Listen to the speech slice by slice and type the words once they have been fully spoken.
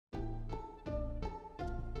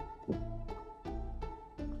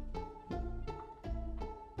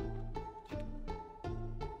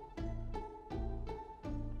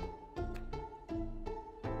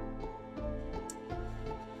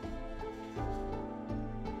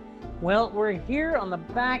Well, we're here on the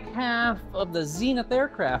back half of the Zenith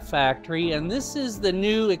Aircraft factory, and this is the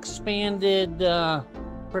new expanded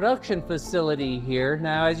production facility here.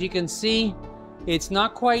 Now, as you can see, it's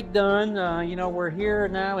not quite done. We're here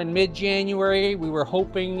now in mid-January. We were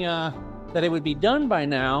hoping that it would be done by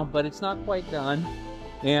now, but it's not quite done.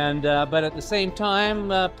 And but at the same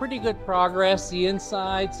time, pretty good progress. The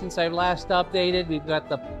inside, since I last updated, we've got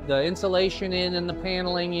the insulation in and the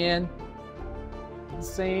paneling in. The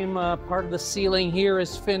same part of the ceiling here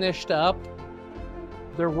is finished up.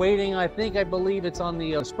 They're waiting, I believe it's on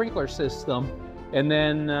the sprinkler system, and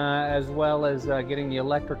then as well as getting the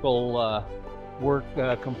electrical work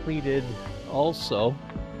completed also.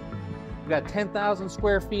 We've got 10,000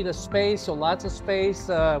 square feet of space, so lots of space.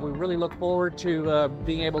 We really look forward to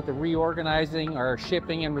being able to reorganizing our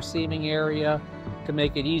shipping and receiving area to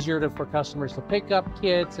make it easier for customers to pick up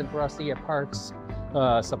kits and for us to get parts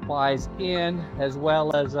supplies in, as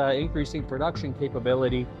well as increasing production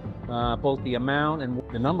capability, both the amount and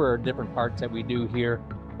the number of different parts that we do here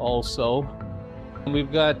also. And we've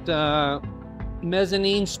got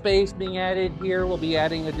mezzanine space being added here. We'll be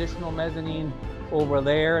adding additional mezzanine over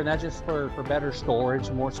there, and that's just for better storage,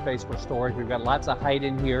 more space for storage. We've got lots of height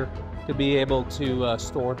in here to be able to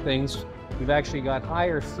store things. We've actually got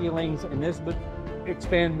higher ceilings in this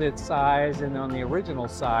expanded size and on the original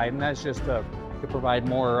side, and that's just to provide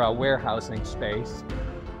more warehousing space.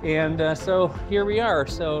 And so here we are.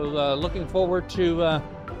 So looking forward to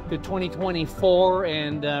 2024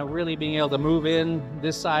 and really being able to move in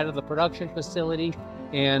this side of the production facility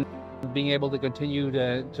and being able to continue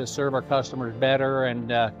to serve our customers better and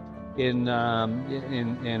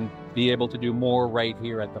be able to do more right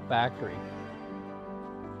here at the factory.